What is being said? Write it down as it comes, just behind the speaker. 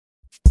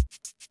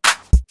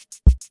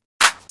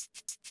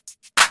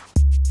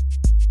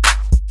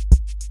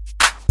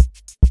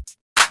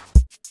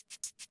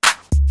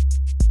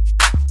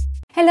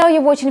Hello,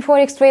 you're watching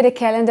Forex Trader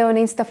Calendar on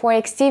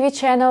InstaForex TV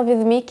channel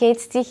with me, Kate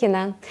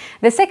Stichina.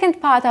 The second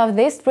part of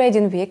this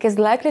trading week is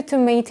likely to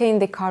maintain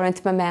the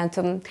current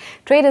momentum.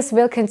 Traders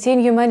will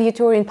continue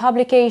monitoring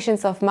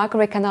publications of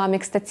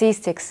macroeconomic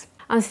statistics.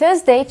 On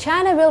Thursday,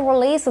 China will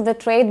release the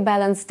trade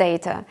balance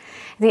data.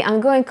 The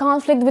ongoing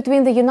conflict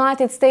between the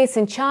United States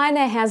and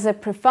China has a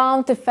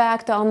profound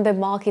effect on the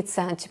market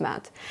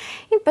sentiment.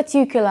 In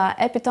particular,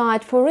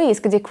 appetite for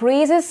risk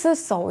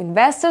decreases, so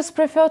investors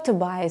prefer to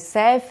buy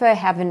safe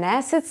haven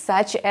assets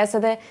such as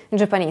the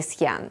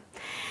Japanese yen.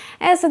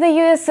 As the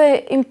US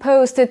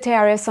imposed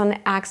tariffs on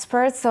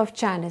exports of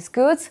Chinese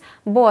goods,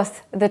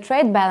 both the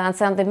trade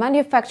balance and the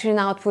manufacturing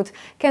output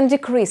can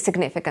decrease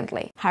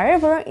significantly.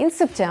 However, in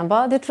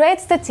September, the trade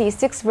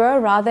statistics were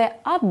rather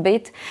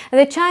upbeat.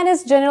 The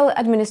Chinese General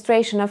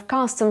Administration of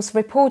Customs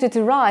reported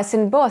a rise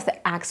in both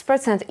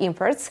exports and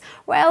imports,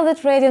 while the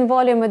trading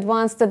volume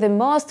advanced the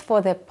most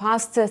for the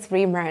past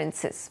 3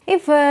 months.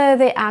 If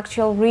the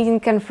actual reading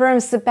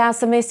confirms the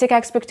pessimistic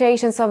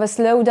expectations of a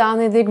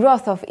slowdown in the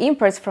growth of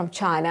imports from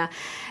China,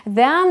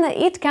 then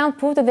it can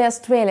put the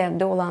Australian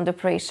dollar under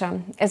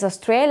pressure, as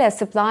Australia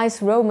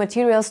supplies raw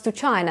materials to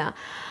China.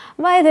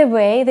 By the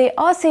way, the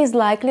Aussie is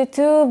likely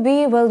to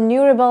be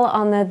vulnerable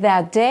on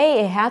that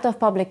day ahead of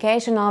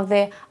publication of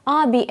the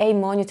RBA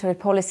monetary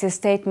policy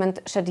statement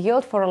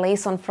scheduled for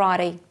release on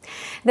Friday.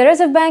 The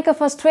Reserve Bank of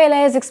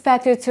Australia is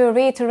expected to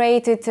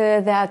reiterate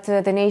that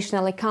the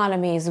national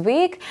economy is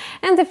weak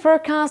and the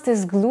forecast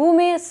is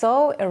gloomy,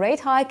 so a rate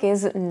hike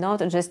is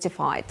not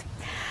justified.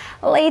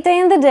 Later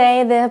in the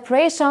day, the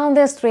pressure on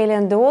the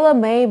Australian dollar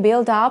may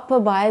build up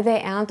by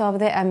the end of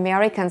the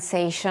American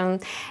session.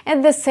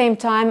 At the same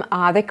time,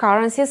 other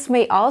currencies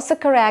may also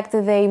correct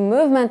their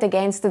movement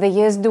against the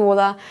US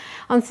dollar.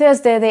 On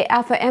Thursday, the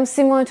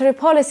FOMC monetary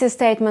policy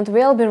statement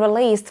will be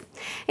released.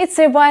 It's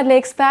widely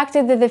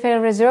expected that the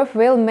Federal Reserve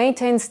will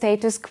maintain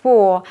status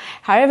quo.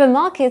 However,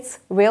 markets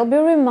will be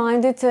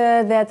reminded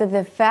that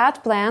the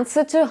Fed plans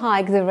to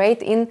hike the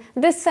rate in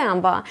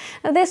December.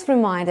 This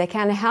reminder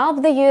can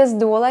help the US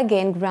dollar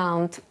gain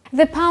ground.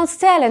 The pound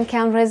sterling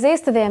can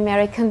resist the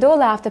American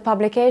dollar after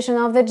publication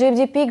of the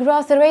GDP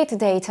growth rate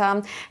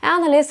data.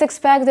 Analysts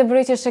expect the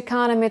British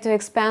economy to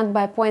expand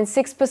by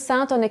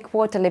 0.6% on a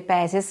quarterly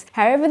basis.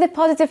 However, the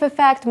positive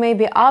effect may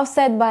be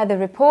offset by the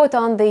report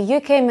on the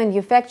UK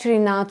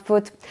manufacturing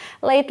output.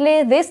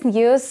 Lately, this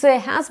news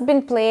has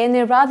been playing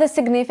a rather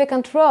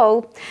significant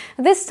role.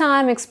 This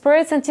time,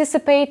 experts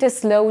anticipate a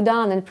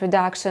slowdown in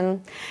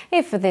production.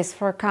 If this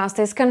forecast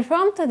is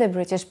confirmed, the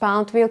British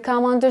pound will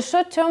come under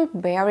short-term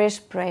bearish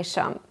pressure.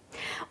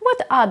 What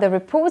other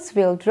reports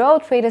will draw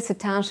traders'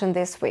 attention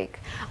this week?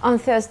 On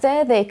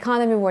Thursday, the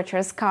Economy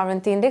Watcher's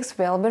current index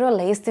will be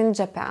released in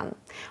Japan,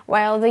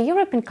 while the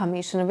European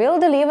Commission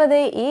will deliver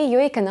the EU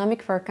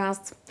economic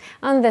forecasts.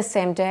 On the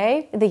same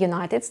day, the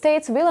United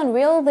States will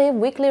unveil the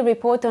weekly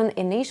report on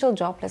initial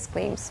jobless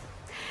claims.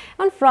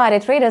 On Friday,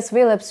 traders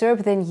will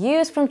observe the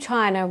news from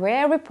China,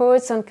 where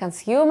reports on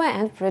consumer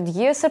and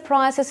producer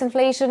prices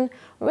inflation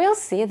will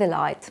see the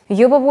light.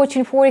 You were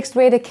watching Forex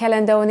Trader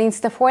Calendar on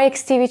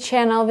InstaForex TV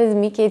channel with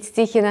me, Kate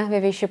Stichina. We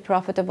wish you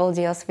profitable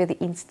deals with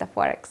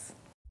InstaForex.